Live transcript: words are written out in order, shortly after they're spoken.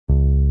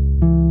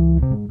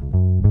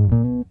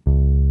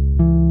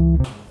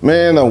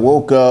Man, I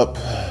woke up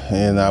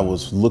and I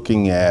was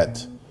looking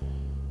at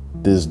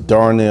this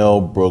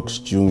Darrell Brooks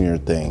Jr.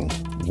 thing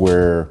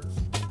where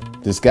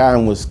this guy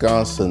in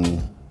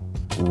Wisconsin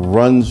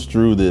runs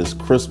through this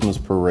Christmas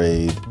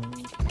parade,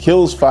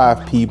 kills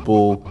 5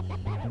 people,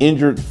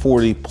 injured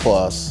 40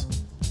 plus.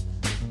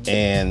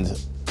 And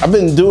I've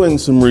been doing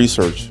some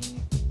research.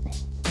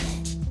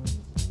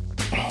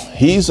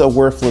 He's a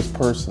worthless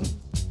person.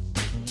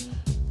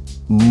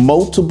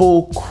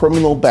 Multiple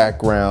criminal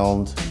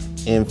background,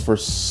 and for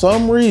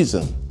some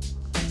reason,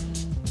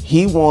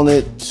 he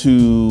wanted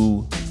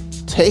to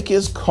take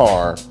his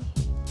car,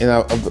 and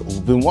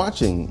I've been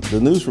watching the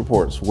news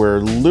reports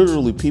where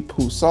literally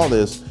people who saw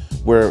this,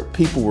 where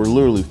people were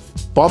literally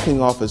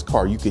bumping off his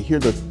car. You could hear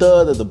the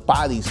thud of the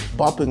bodies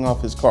bumping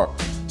off his car.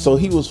 So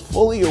he was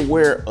fully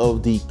aware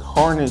of the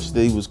carnage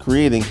that he was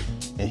creating,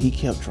 and he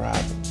kept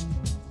driving.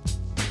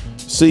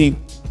 See,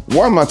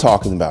 why am I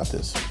talking about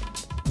this?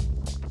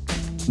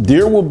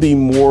 There will be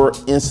more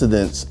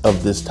incidents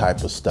of this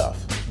type of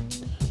stuff.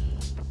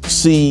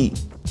 See,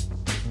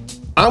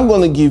 I'm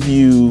going to give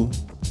you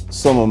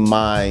some of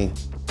my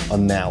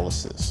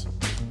analysis.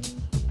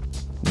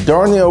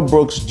 Darrell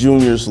Brooks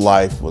Jr.'s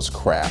life was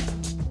crap.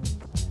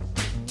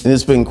 And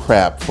it's been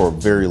crap for a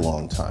very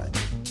long time.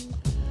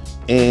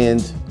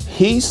 And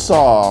he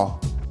saw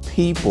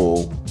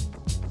people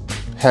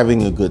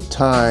having a good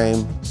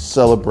time,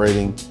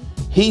 celebrating.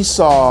 He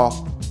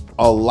saw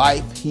a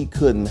life he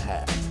couldn't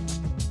have.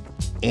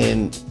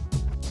 And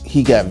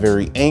he got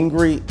very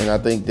angry, and I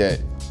think that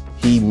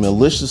he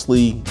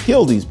maliciously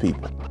killed these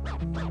people.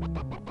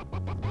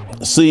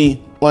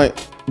 See, like,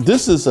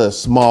 this is a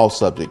small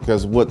subject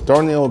because what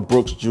Darrell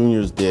Brooks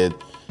Jr. did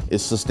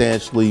is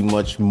substantially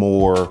much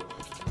more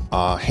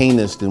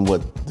heinous than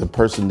what the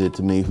person did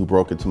to me who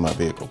broke into my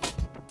vehicle.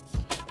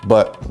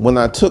 But when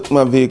I took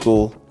my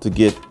vehicle to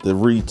get the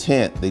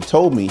retint, they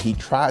told me he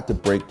tried to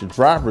break the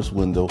driver's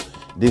window.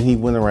 Then he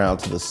went around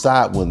to the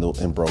side window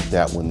and broke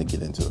that one to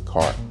get into the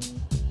car.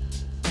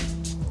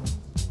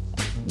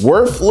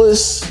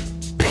 Worthless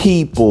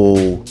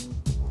people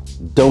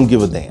don't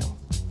give a damn.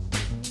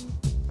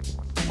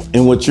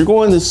 And what you're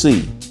going to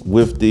see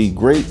with the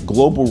great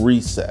global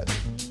reset,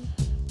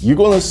 you're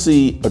going to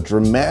see a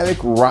dramatic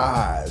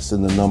rise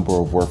in the number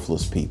of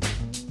worthless people.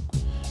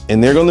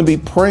 And they're going to be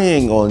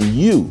preying on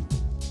you,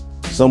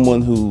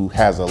 someone who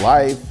has a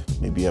life,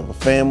 maybe you have a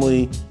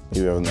family,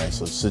 maybe you have a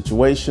nice little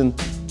situation.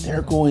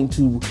 They're going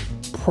to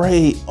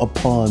prey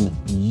upon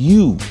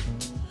you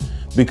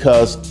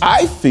because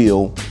I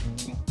feel,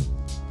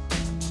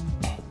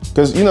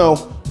 because, you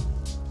know,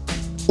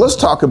 let's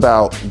talk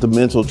about the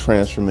mental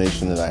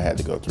transformation that I had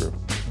to go through.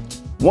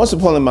 Once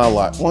upon a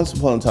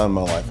time in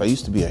my life, I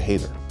used to be a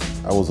hater.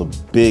 I was a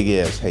big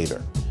ass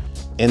hater.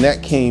 And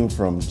that came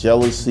from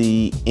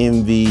jealousy,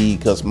 envy,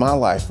 because my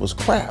life was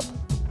crap.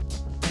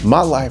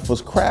 My life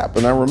was crap.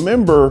 And I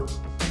remember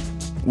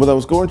when I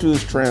was going through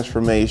this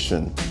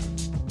transformation,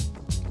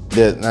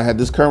 that I had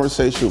this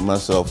conversation with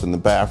myself in the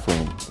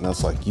bathroom, and I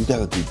was like, you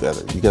gotta do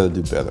better, you gotta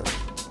do better.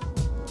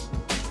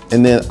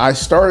 And then I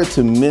started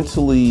to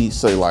mentally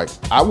say, like,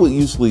 I would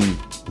used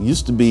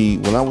to be,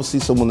 when I would see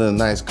someone in a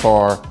nice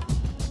car,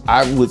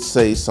 I would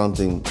say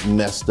something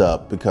messed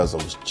up because I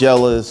was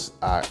jealous,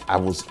 I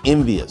was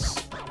envious,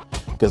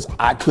 because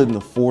I couldn't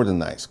afford a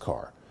nice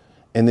car.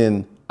 And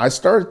then I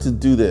started to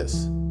do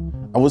this.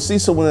 I would see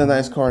someone in a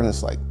nice car and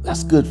it's like,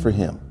 that's good for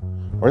him,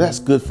 or that's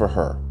good for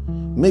her.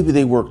 Maybe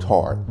they worked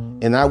hard.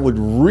 And I would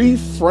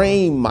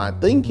reframe my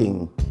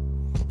thinking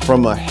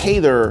from a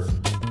hater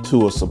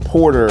to a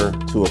supporter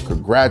to a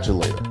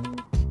congratulator.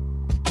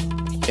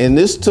 And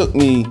this took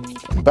me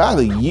about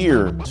a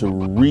year to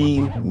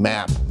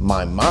remap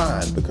my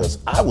mind because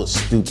I was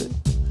stupid.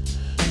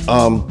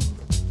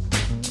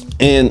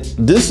 And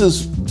this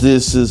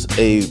is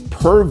a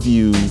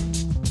purview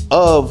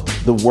of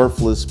the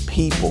worthless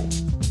people.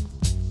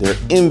 They're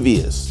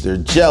envious, they're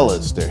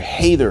jealous, they're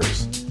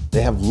haters.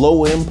 They have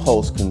low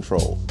impulse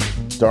control.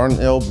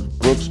 Darrell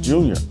Brooks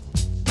Jr.,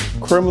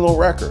 criminal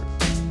record.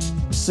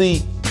 See,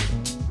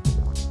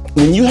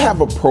 when you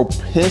have a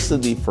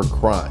propensity for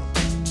crime,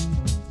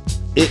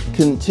 it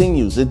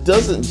continues. It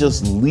doesn't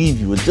just leave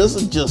you. It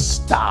doesn't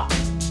just stop.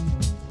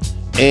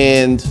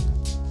 And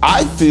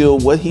I feel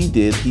what he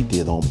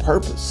did on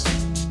purpose.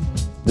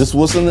 This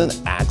wasn't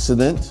an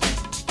accident.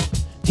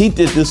 He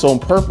did this on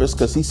purpose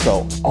because he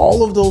saw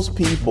all of those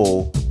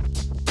people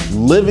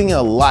living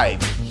a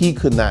life he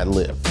could not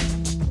live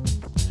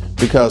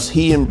because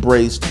he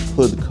embraced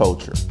hood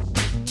culture.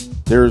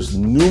 There's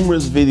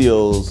numerous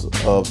videos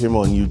of him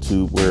on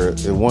YouTube where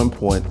at one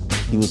point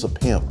he was a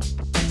pimp,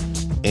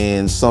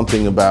 and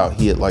something about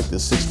he had like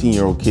this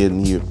 16-year-old kid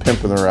and he was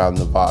pimping her out in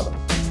Nevada.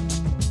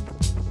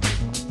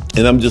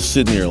 And I'm just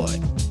sitting here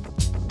like,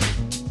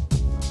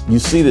 you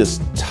see this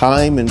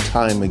time and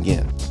time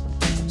again.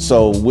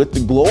 So with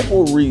the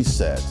global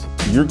reset,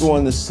 you're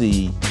going to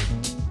see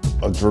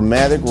a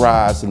dramatic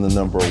rise in the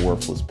number of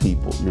worthless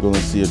people. You're going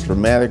to see a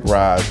dramatic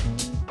rise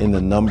in the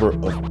number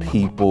of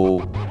people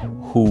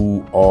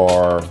who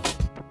are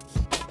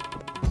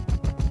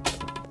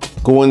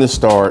going to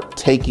start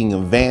taking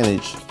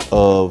advantage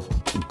of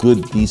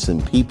good,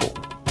 decent people.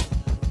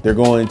 They're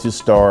going to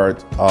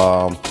start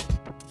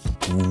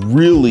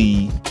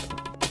really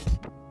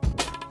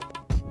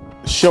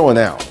showing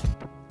out.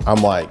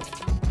 I'm like,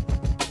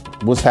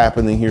 what's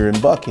happening here in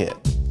Buckhead?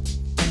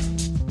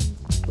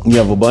 You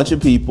have a bunch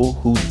of people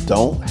who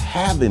don't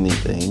have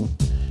anything,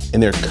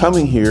 and they're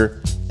coming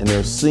here and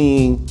they're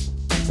seeing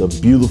the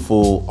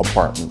beautiful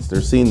apartments.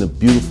 They're seeing the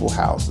beautiful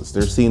houses.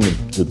 They're seeing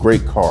the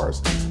great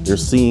cars. They're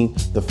seeing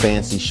the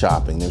fancy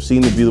shopping. They're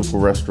seeing the beautiful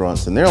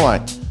restaurants. And they're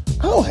like,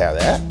 I don't have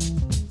that.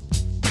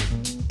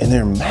 And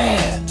they're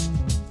mad.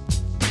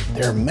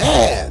 They're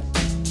mad.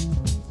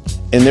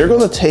 And they're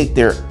going to take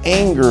their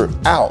anger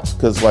out.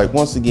 Because, like,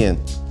 once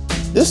again,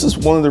 this is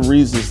one of the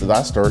reasons that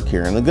I started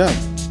carrying a gun.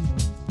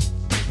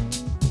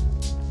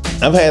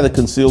 I've had a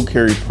concealed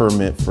carry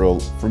permit for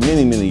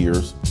many, many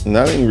years, and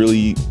I didn't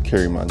really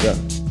carry my gun.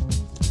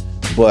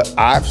 But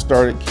I've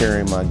started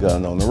carrying my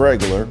gun on the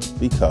regular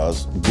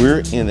because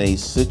we're in a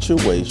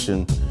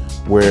situation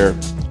where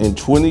in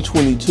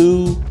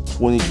 2022,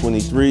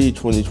 2023,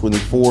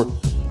 2024,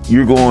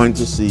 you're going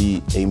to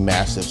see a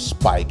massive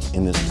spike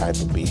in this type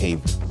of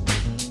behavior.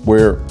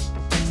 Where,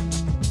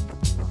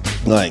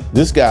 like,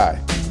 this guy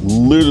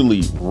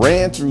literally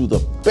ran through the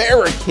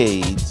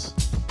barricades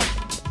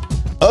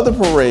of the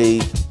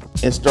parade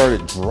and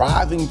started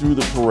driving through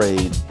the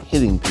parade,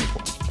 hitting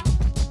people.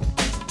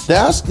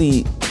 That's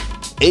the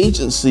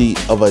agency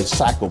of a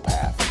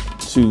psychopath,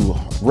 to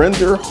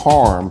render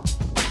harm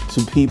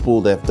to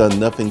people that have done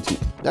nothing to.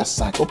 That's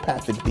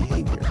psychopathic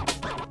behavior.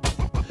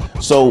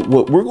 So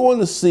what we're going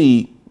to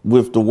see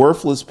with the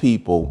worthless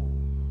people,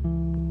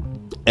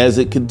 as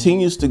it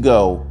continues to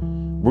go,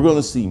 we're going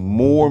to see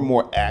more and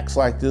more acts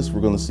like this.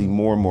 We're going to see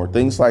more and more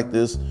things like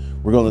this.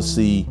 We're going to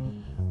see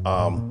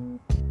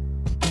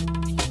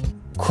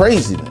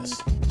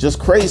craziness, just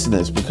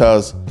craziness,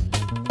 because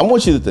I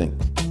want you to think,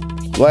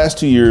 the last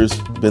 2 years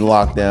been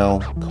locked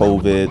down,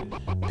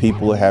 COVID,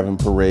 people are having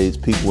parades,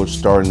 people are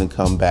starting to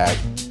come back.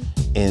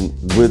 And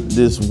with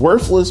this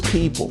worthless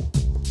people,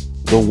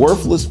 the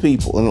worthless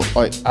people, and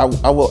like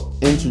I will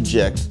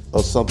interject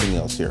something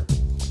else here.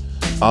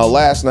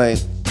 Last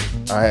night,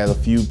 I had a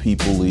few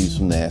people leave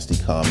some nasty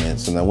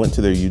comments, and I went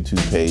to their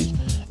YouTube page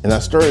and I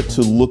started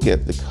to look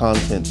at the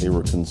content they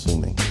were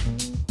consuming.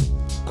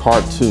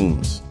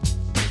 Cartoons,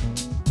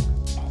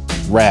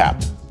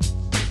 rap,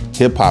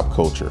 hip hop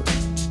culture,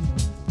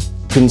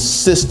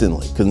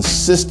 consistently.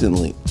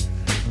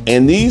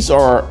 And these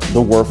are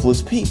the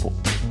worthless people.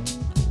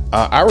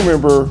 I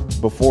remember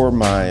before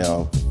my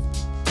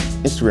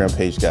Instagram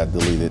page got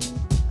deleted,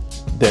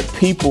 that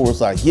people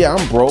was like, yeah,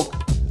 I'm broke.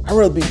 I'd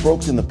rather be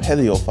broke than a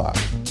pedophile.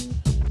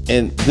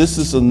 And this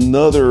is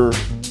another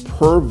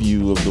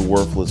purview of the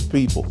worthless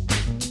people.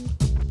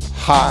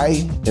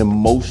 High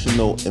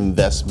emotional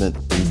investment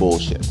in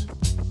bullshit.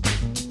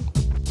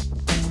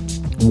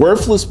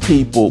 Worthless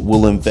people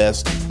will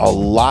invest a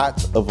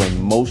lot of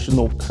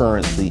emotional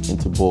currency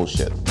into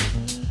bullshit,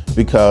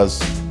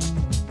 because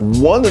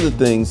one of the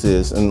things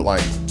is, and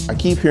like I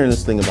keep hearing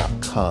this thing about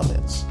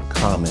comments.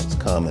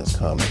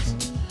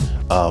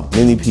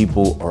 Many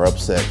people are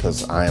upset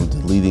because I am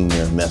deleting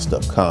their messed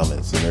up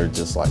comments, and they're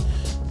just like,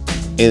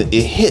 and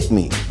it hit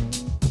me.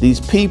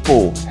 These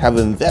people have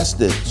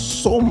invested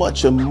so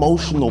much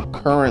emotional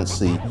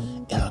currency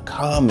in a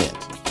comment.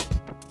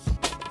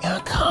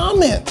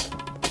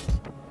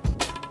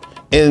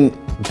 And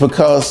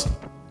because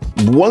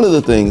one of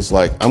the things,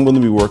 like, I'm going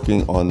to be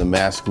working on the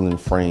masculine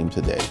frame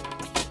today.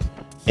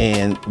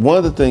 And one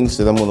of the things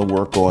that I'm going to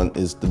work on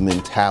is the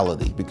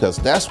mentality, because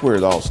that's where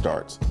it all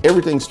starts.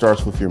 Everything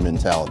starts with your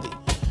mentality.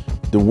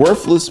 The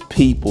worthless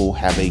people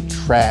have a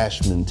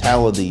trash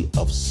mentality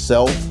of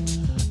self,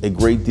 a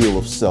great deal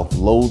of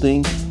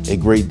self-loathing, a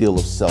great deal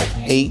of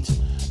self-hate,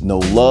 no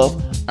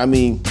love. I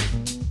mean,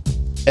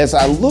 as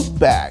I look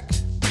back,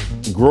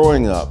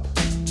 growing up,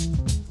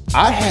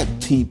 I had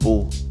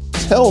people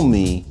tell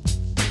me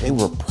they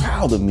were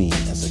proud of me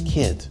as a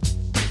kid.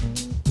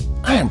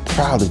 I am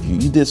proud of you.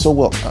 You did so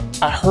well.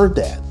 I heard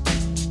that.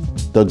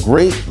 The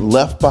great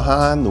left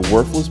behind, the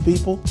worthless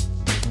people,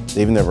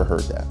 they've never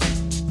heard that.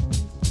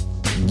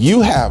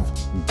 You have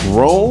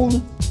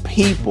grown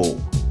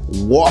people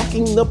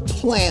walking the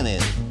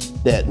planet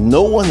that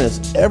no one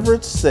has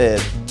ever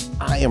said,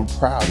 I am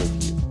proud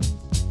of you.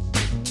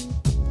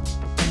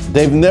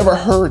 They've never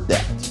heard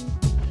that.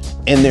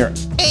 And they're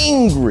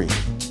angry.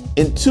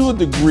 And to a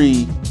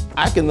degree,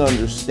 I can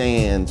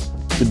understand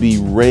to be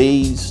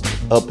raised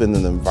up in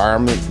an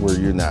environment where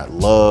you're not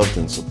loved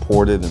and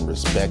supported and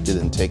respected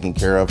and taken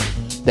care of.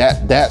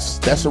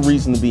 That's a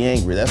reason to be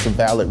angry. That's a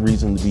valid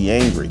reason to be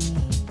angry.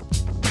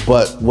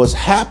 But what's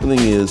happening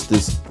is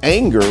this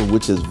anger,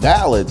 which is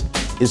valid,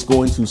 is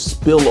going to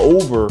spill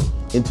over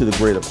into the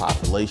greater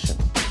population.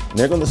 And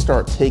they're going to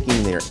start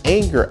taking their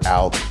anger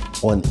out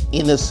on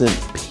innocent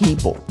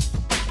people.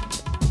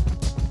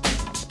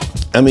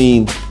 I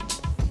mean,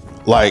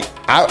 like,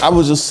 I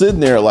was just sitting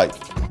there, like,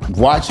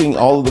 watching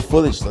all of the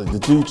footage. Like, the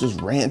dude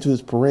just ran to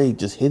his parade,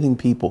 just hitting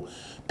people.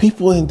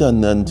 People ain't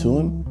done nothing to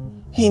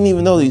him. He didn't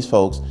even know these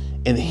folks.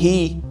 And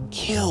he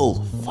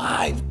killed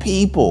 5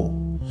 people.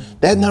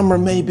 That number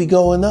may be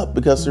going up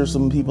because there's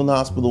some people in the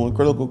hospital in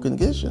critical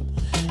condition.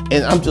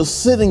 And I'm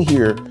just sitting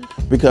here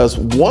because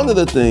one of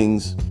the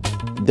things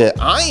that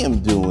I am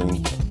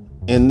doing,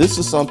 and this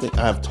is something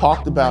I've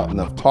talked about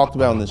and I've talked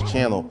about on this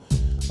channel,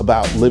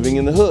 about living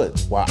in the hood.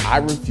 While I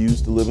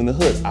refuse to live in the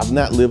hood. I've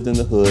not lived in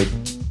the hood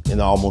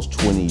in almost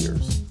 20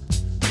 years.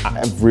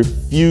 I've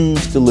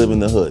refused to live in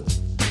the hood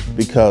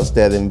because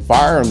that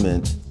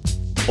environment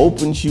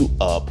opens you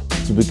up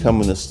to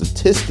becoming a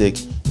statistic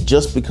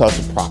just because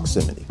of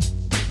proximity.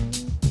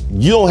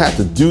 You don't have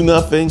to do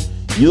nothing.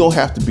 You don't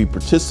have to be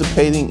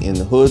participating in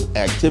the hood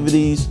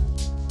activities.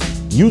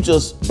 You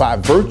just, by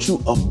virtue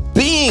of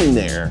being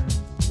there,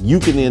 you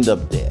can end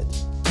up dead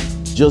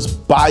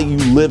just by you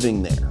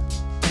living there.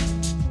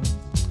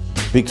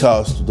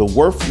 Because the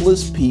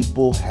worthless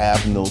people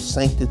have no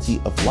sanctity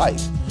of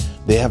life.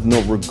 They have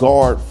no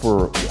regard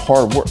for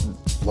hard work.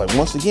 Like,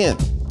 once again,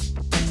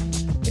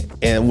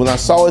 and when I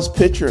saw his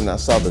picture and I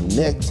saw the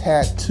neck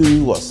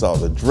tattoo, I saw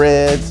the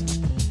dreads,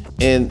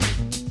 and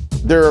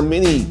there are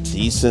many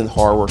decent,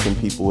 hardworking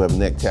people who have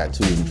neck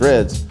tattoos and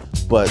dreads,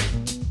 but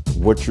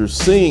what you're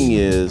seeing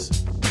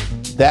is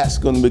that's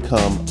going to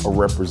become a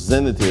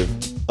representative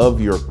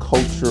of your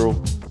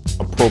cultural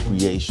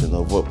appropriation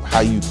of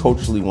how you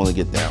culturally want to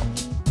get down.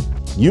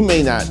 You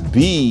may have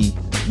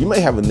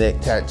a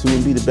neck tattoo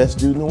and be the best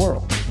dude in the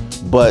world,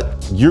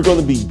 but you're going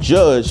to be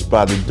judged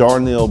by the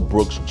Darrell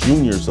Brooks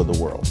Jrs of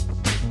the world.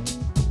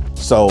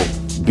 So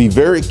be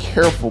very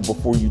careful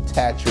before you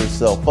tat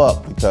yourself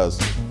up, because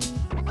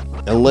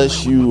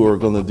unless you are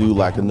going to do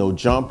like a no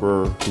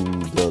jumper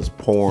who does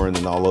porn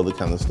and all other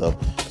kind of stuff,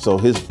 so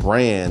his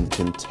brand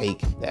can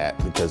take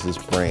that because his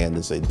brand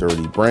is a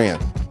dirty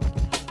brand.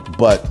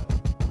 But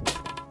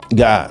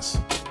guys,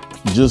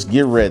 just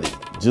get ready.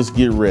 Just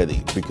get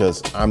ready,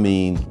 because I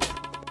mean,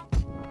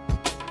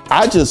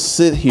 I just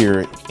sit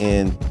here,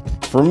 and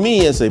for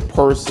me as a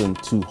person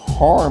to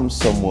harm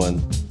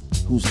someone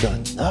who's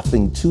done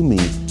nothing to me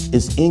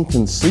is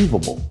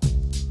inconceivable.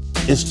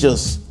 It's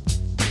just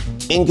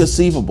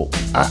inconceivable.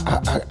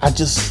 I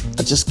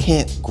just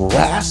can't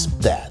grasp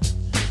that.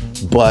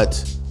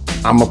 But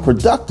I'm a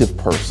productive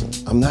person.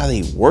 I'm not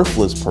a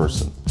worthless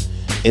person.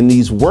 And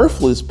these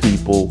worthless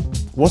people,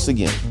 once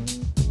again,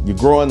 you're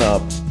growing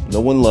up, no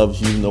one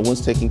loves you, no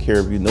one's taking care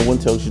of you, no one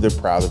tells you they're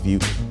proud of you.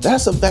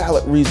 That's a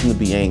valid reason to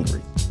be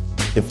angry.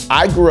 If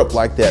I grew up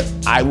like that,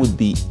 I would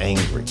be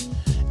angry.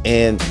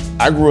 And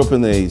I grew up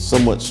in a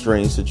somewhat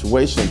strange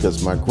situation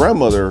because my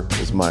grandmother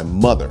was my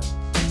mother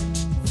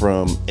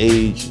from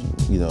age,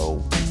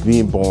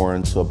 being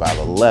born to about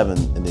 11,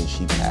 and then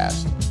she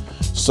passed.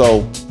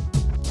 So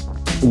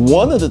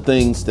one of the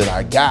things that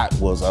I got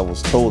was I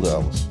was told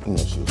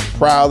that she was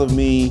proud of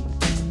me.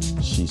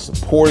 She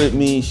supported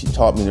me. She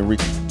taught me to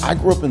read. I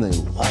grew up in a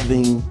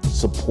loving,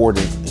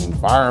 supportive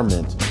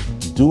environment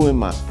during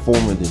my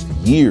formative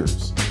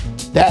years.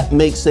 That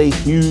makes a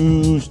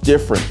huge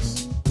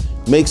difference.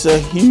 Makes a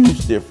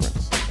huge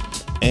difference.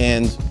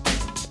 And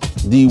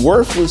the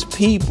worthless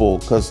people,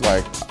 because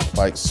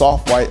like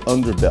soft white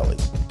underbelly,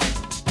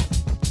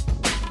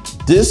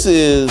 this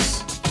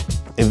is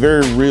a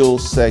very real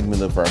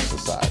segment of our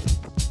society.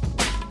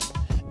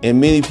 And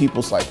many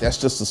people's like, that's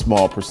just a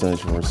small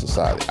percentage of our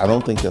society. I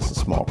don't think that's a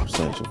small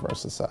percentage of our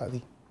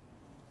society.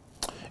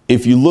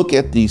 If you look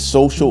at the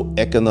social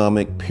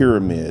economic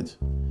pyramid,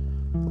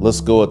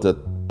 let's go at the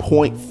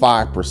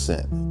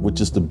 0.5%,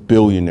 which is the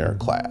billionaire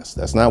class.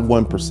 That's not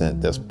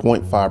 1%, that's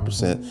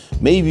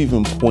 0.5%, maybe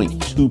even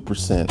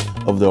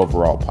 0.2% of the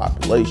overall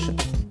population.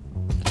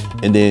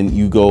 And then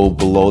you go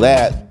below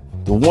that,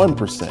 the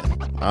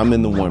 1%. I'm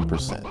in the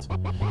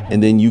 1%.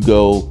 And then you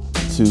go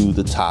to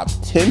the top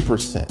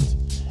 10%.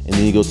 And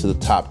then you go to the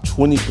top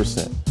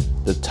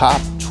 20%. The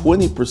top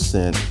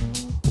 20%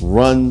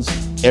 runs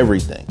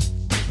everything.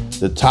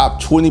 The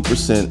top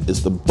 20%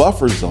 is the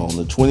buffer zone.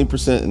 The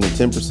 20% and the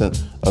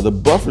 10% are the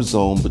buffer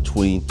zone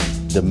between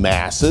the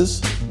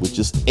masses, which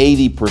is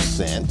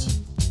 80%,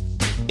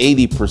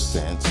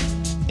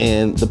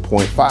 and the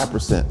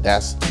 0.5%.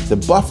 That's the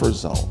buffer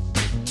zone.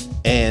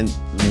 And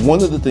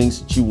one of the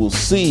things that you will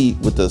see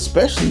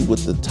especially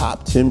with the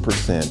top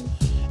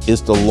 10%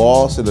 is the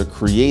laws that are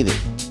created,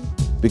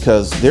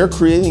 because they're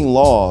creating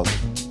laws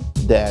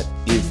that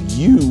if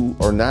you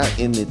are not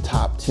in the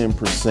top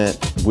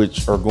 10%,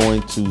 which are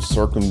going to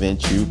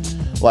circumvent you,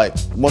 like,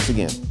 once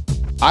again,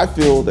 I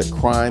feel that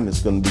crime is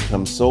going to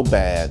become so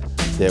bad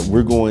that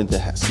we're going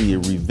to see a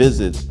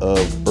revisit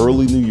of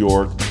early New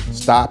York,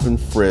 stop and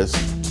frisk,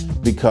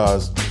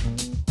 because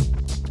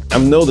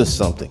I've noticed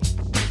something,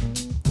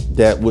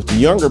 that with the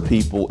younger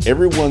people,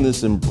 everyone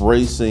is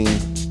embracing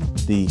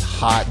the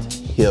hot,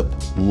 hip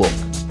look.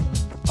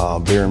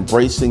 They're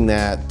embracing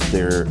that,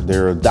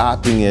 they're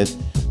adopting it,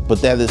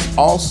 but that is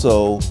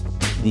also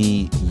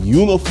the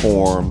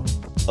uniform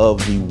of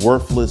the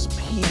worthless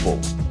people.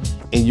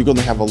 And you're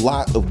gonna have a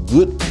lot of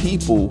good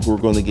people who are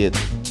gonna get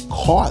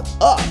caught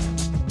up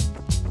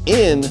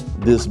in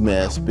this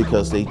mess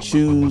because they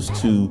choose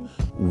to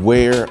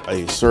wear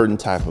a certain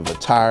type of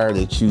attire,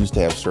 they choose to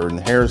have certain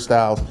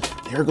hairstyles,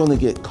 they're gonna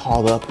get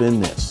caught up in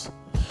this.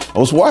 I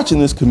was watching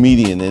this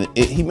comedian and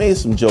he made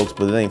some jokes,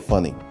 but it ain't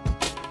funny.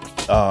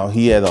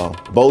 He had a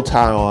bow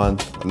tie on,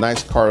 a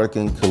nice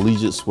cardigan,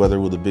 collegiate sweater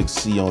with a big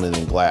C on it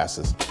and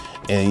glasses.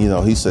 And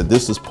he said,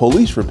 this is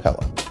police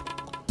repellent.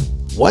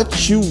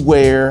 What you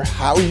wear,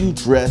 how you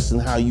dress,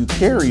 and how you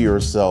carry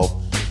yourself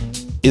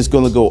is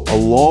gonna go a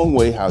long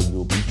way how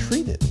you'll be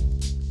treated.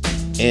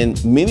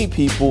 And many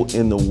people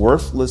in the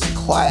worthless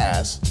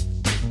class,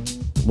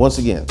 once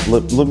again,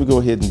 let me go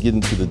ahead and get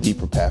into the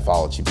deeper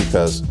pathology,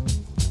 because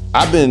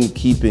I've been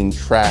keeping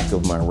track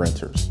of my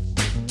renters.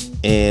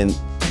 And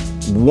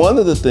one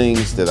of the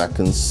things that I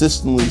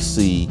consistently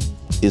see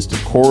is the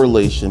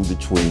correlation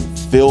between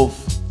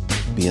filth,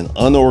 being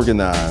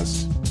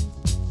unorganized,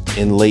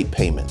 and late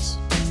payments,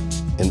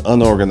 and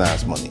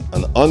unorganized money.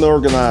 An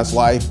unorganized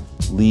life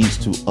leads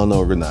to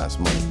unorganized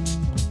money.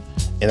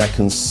 And I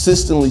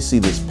consistently see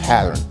this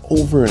pattern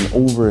over and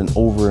over and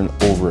over and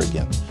over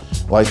again.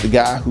 Like the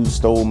guy who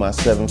stole my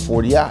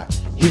 740i,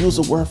 he was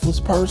a worthless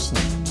person.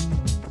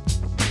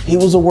 He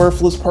was a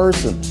worthless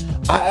person.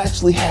 I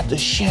actually had to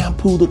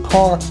shampoo the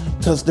car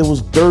because there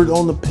was dirt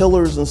on the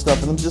pillars and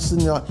stuff. And I'm just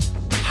sitting there like,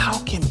 how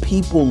can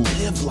people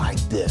live like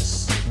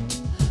this?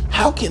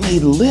 How can they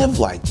live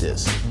like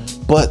this?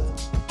 But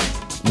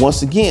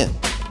once again,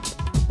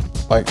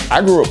 like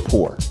I grew up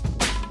poor.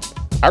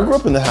 I grew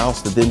up in a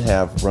house that didn't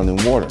have running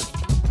water.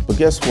 But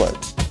guess what?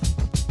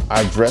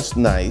 I dressed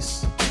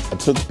nice, I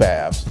took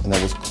baths, and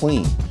I was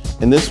clean.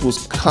 And this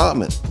was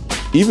common.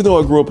 Even though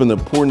I grew up in a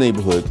poor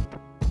neighborhood,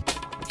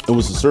 it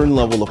was a certain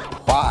level of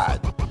pride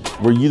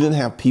where you didn't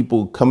have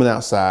people coming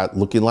outside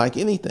looking like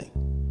anything.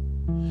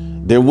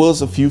 There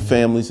was a few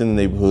families in the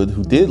neighborhood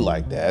who did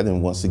like that.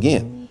 And once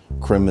again,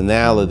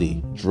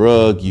 criminality,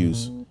 drug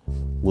use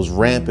was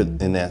rampant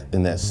in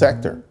that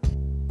sector.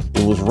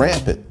 It was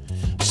rampant.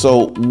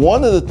 So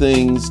one of the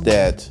things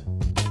that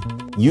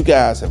you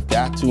guys have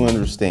got to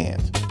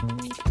understand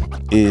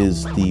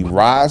is the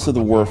rise of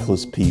the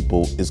worthless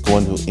people is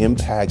going to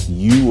impact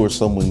you or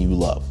someone you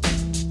love.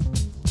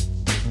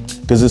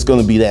 Because it's going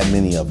to be that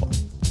many of them.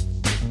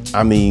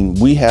 I mean,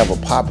 we have a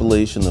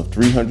population of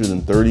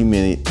 330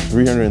 million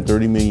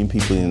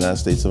people in the United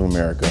States of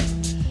America.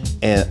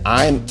 And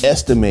I'm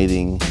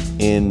estimating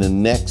in the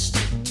next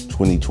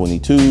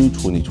 2022,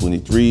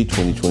 2023,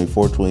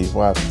 2024,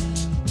 2025,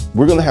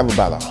 we're gonna have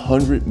about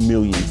 100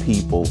 million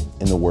people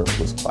in the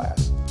worthless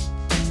class.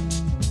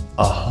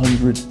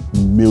 100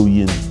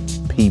 million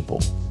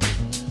people.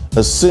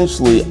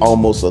 Essentially,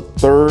 almost a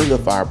third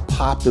of our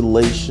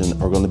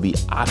population are gonna be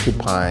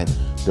occupying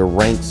the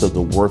ranks of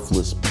the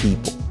worthless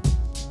people.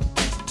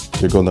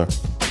 They're gonna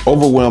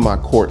overwhelm our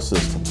court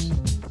systems,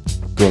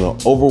 gonna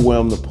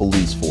overwhelm the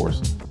police force,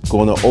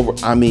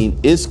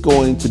 it's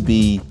going to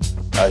be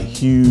a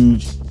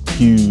huge,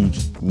 huge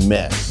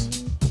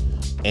mess.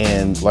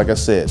 And like I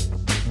said,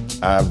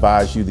 I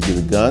advise you to get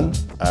a gun.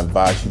 I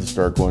advise you to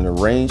start going to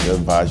range. I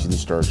advise you to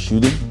start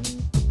shooting,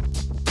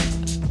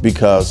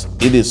 because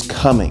it is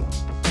coming.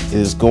 It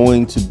is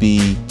going to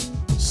be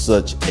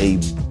such a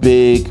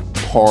big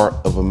part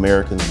of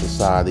American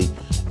society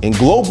and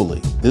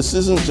globally. This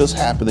isn't just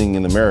happening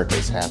in America.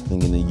 It's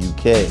happening in the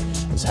UK.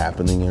 It's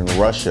happening in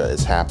Russia.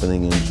 It's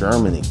happening in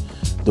Germany.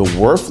 The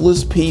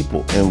worthless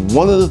people. And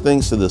one of the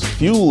things that is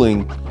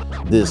fueling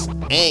this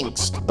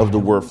angst of the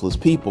worthless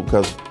people,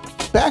 because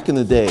back in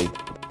the day,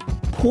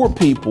 poor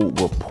people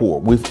were poor.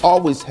 We've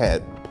always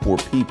had poor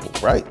people,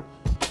 right?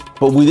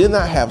 But we did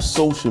not have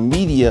social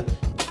media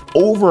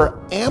over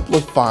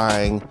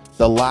amplifying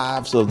the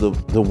lives of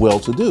the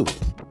well-to-do.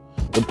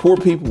 The poor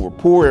people were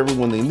poor.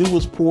 Everyone they knew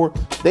was poor.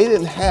 They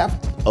didn't have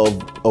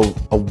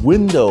a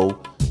window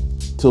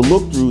to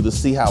look through to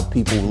see how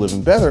people were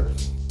living better.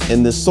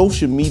 And the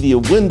social media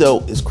window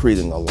is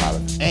creating a lot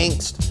of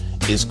angst.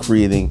 It's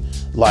creating,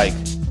 like,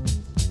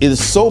 it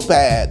is so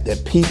bad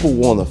that people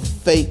want to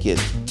fake it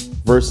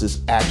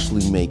versus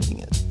actually making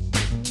it.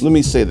 Let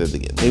me say that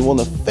again. They want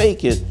to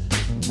fake it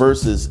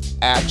versus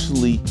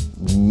actually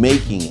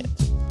making it.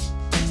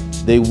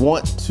 They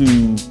want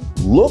to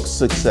look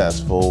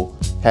successful,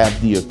 have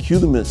the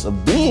accoutrements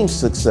of being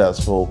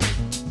successful,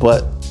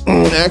 but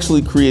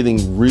actually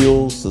creating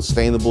real,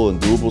 sustainable,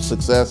 and doable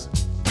success,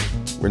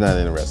 we're not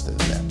interested in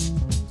that.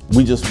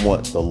 We just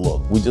want the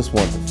look. We just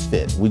want the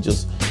fit.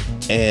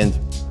 And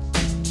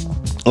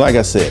like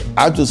I said,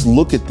 I just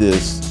look at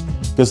this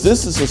because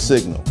this is a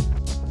signal.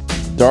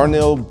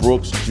 Darrell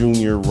Brooks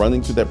Jr.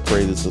 running through that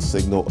parade is a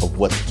signal of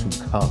what's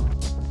to come.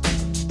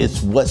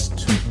 It's what's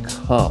to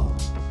come.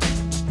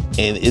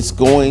 And it's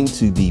going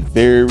to be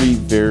very,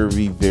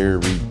 very,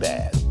 very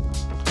bad.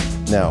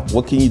 Now,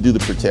 what can you do to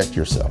protect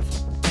yourself?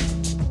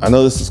 I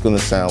know this is going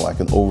to sound like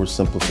an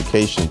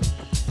oversimplification.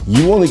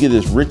 You want to get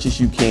as rich as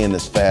you can,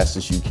 as fast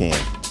as you can.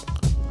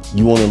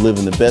 You want to live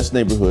in the best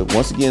neighborhood.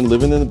 Once again,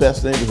 living in the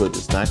best neighborhood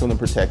is not going to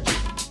protect you.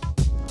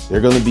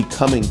 They're going to be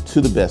coming to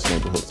the best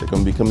neighborhoods. They're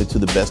going to be coming to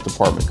the best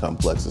apartment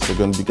complexes. They're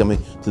going to be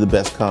coming to the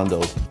best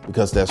condos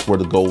because that's where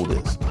the gold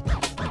is.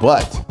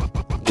 But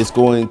it's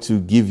going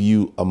to give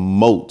you a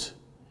moat,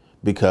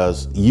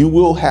 because you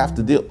will have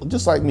to deal,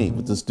 just like me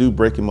with this dude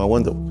breaking my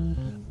window.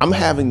 I'm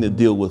having to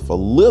deal with a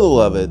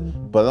little of it,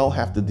 but I don't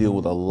have to deal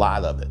with a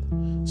lot of it.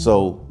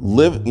 So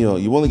live,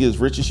 you want to get as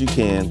rich as you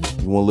can.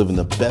 You want to live in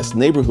the best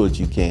neighborhood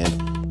you can.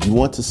 You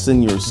want to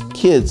send your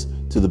kids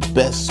to the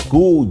best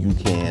school you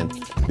can,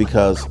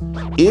 because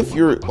if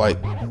you're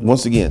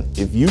once again,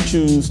 if you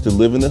choose to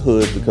live in the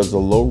hood because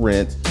of low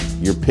rent,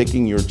 you're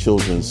picking your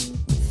children's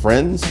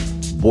friends,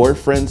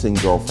 boyfriends, and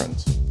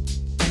girlfriends,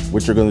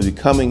 which are going to be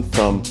coming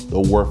from the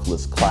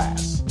worthless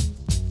class.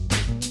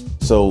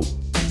 So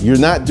you're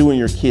not doing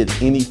your kid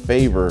any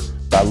favor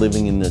by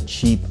living in the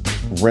cheap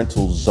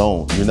rental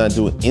zone. You're not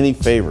doing any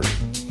favors.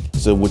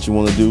 So what you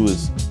want to do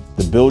is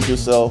to build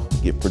yourself,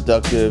 get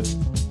productive,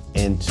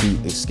 and to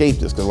escape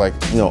this.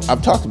 Because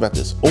I've talked about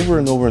this over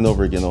and over and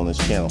over again on this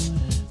channel,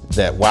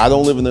 that why I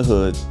don't live in the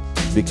hood,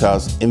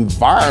 because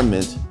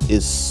environment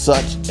is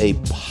such a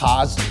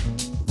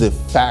positive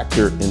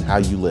factor in how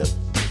you live.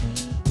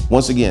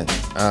 Once again,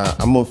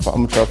 I'm gonna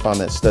try to find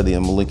that study.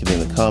 I'm gonna link it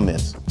in the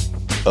comments,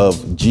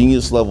 of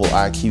genius level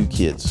IQ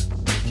kids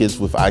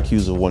with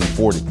IQs of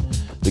 140.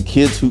 The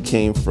kids who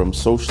came from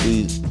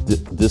socially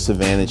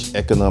disadvantaged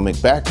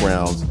economic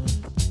backgrounds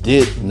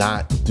did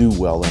not do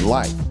well in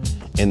life.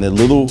 And the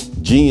little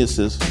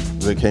geniuses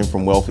that came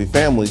from wealthy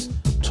families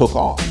took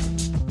off.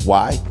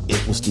 Why?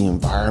 It was the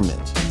environment.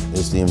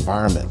 It's the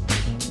environment.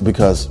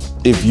 Because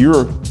if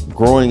you're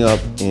growing up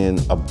in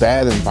a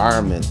bad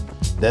environment,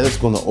 that is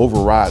going to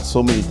override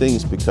so many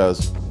things.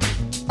 Because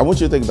I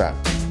want you to think about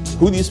it.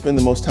 Who do you spend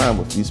the most time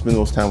with? Do you spend the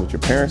most time with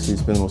your parents? Do you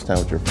spend the most time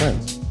with your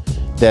friends?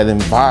 That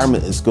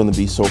environment is going to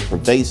be so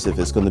pervasive.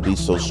 It's going to be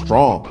so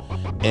strong.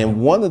 And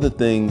one of the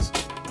things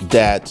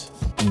that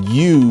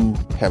you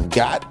have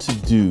got to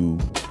do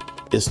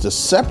is to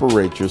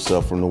separate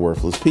yourself from the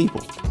worthless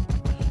people.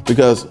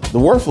 Because the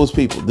worthless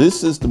people,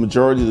 this is the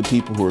majority of the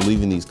people who are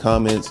leaving these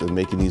comments and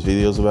making these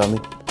videos about me.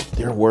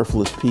 They're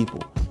worthless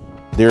people.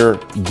 They're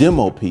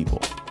demo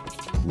people,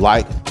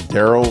 like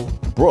Darrell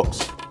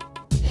Brooks.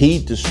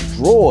 He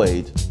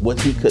destroyed what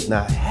he could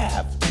not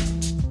have.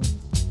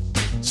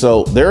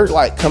 So they're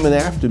coming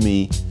after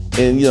me.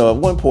 And at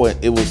one point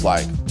it was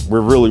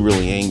we're really,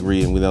 really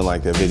angry and we don't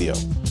like that video.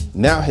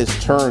 Now his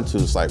turn to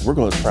we're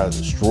going to try to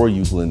destroy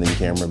you, Glendon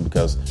Cameron,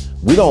 because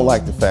we don't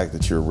like the fact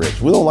that you're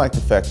rich. We don't like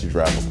the fact you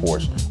drive a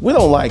Porsche. We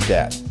don't like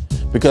that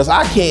because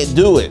I can't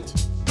do it.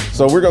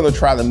 So we're going to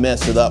try to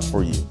mess it up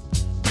for you.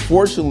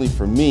 Fortunately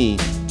for me,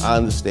 I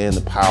understand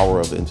the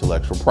power of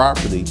intellectual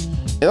property.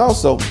 And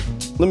also,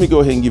 let me go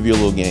ahead and give you a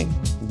little game.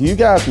 Do you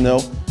guys know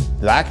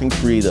that I can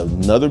create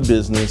another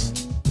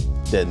business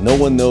that no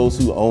one knows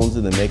who owns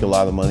it and make a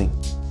lot of money?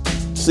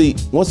 See,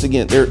 once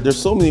again,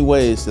 there's so many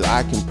ways that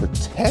I can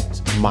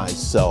protect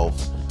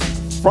myself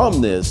from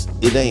this.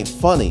 It ain't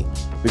funny,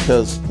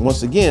 because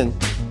once again,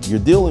 you're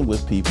dealing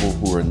with people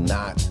who are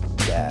not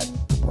that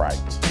bright.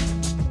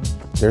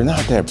 They're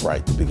not that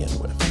bright to begin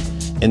with.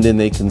 And then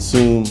they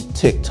consume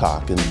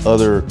TikTok and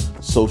other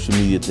social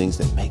media things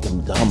that make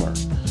them dumber.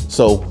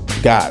 So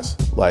guys,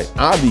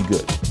 I'll be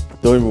good.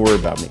 Don't even worry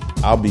about me.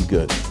 I'll be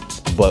good.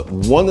 But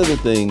one of the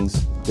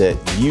things that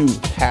you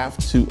have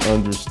to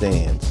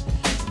understand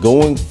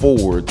going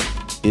forward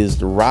is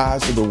the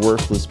rise of the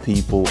worthless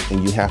people,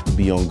 and you have to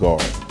be on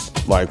guard.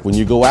 When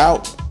you go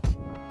out,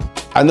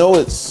 I know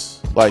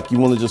it's you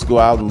want to just go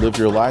out and live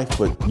your life,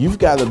 but you've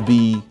got to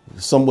be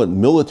somewhat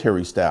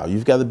military style.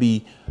 You've got to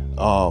be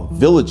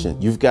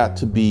vigilant. You've got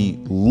to be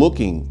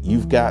looking.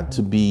 You've got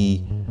to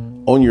be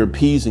on your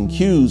P's and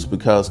Q's,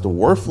 because the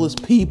worthless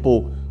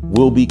people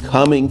will be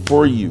coming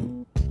for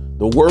you.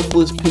 The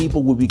worthless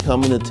people will be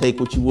coming to take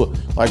what you will.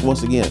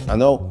 Once again, I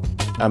know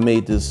I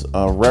made this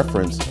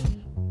reference,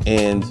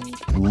 and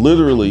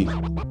literally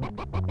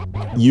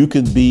you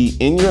could be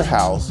in your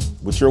house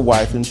with your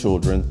wife and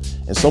children,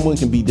 and someone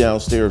can be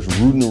downstairs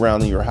rooting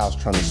around in your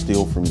house trying to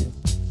steal from you.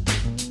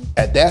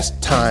 At that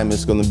time,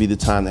 it's going to be the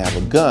time to have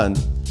a gun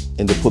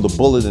and to put a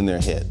bullet in their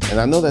head. And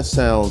I know that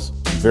sounds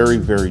very,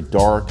 very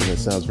dark and it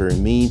sounds very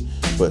mean,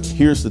 but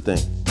here's the thing.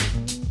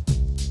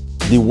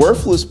 The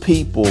worthless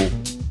people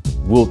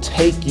will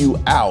take you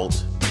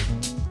out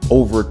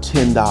over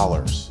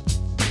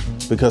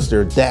 $10 because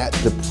they're that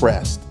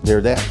depressed.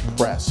 They're that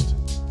pressed.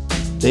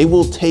 They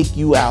will take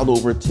you out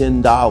over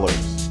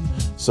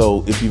 $10.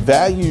 So if you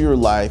value your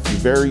life, you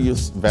value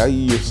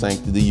your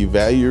sanctity, you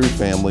value your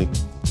family,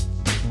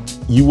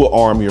 you will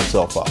arm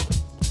yourself up.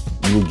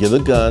 You will get a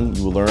gun,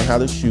 you will learn how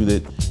to shoot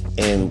it,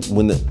 and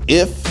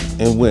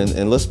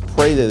and let's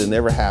pray that it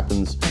never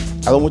happens.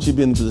 I don't want you to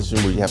be in a position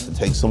where you have to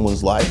take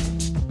someone's life.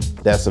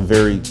 That's a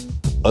very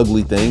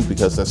ugly thing,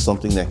 because that's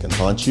something that can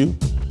haunt you.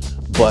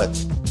 But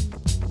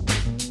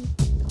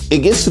it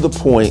gets to the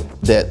point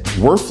that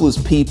worthless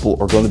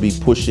people are going to be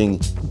pushing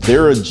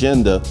their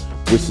agenda,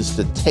 which is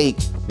to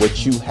take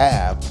what you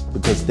have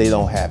because they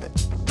don't have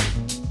it.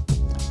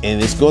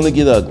 And it's going to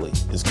get ugly.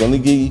 It's going to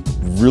get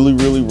really,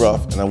 really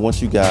rough. And I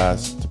want you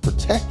guys to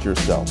protect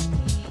yourself.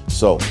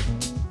 So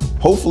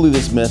hopefully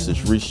this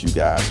message reached you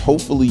guys.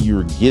 Hopefully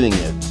you're getting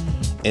it.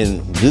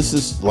 And this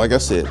is, like I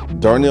said,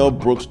 Darrell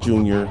Brooks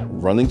Jr.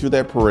 running through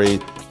that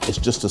parade. It's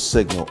just a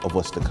signal of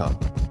what's to come.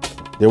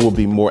 There will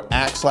be more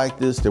acts like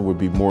this. There will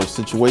be more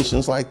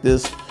situations like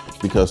this,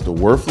 because the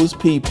worthless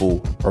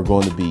people are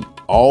going to be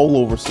all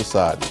over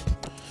society.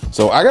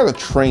 So I got a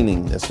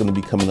training that's going to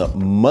be coming up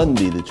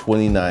Monday the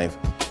 29th,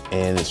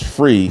 and it's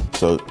free.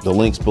 So the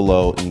link's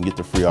below and you can get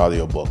the free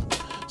audio book.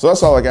 So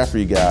that's all I got for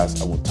you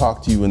guys. I will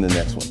talk to you in the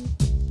next one.